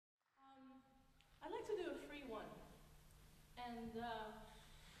And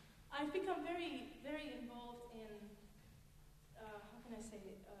I've become very, very involved in, how can I say,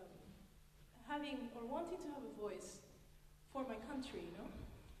 having or wanting to have a voice for my country, you know,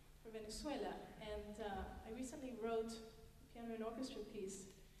 for Venezuela. And I recently wrote a piano and orchestra piece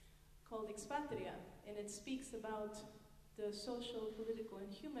called Expatria, and it speaks about the social, political, and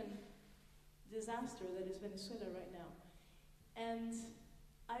human disaster that is Venezuela right now. And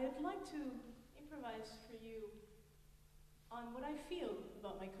I'd like to improvise for you on what I feel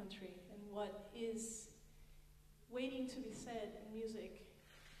about my country and what is waiting to be said in music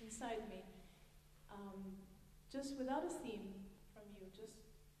inside me. Just without a theme from you, just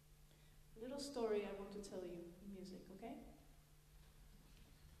a little story I want to tell you in music, okay?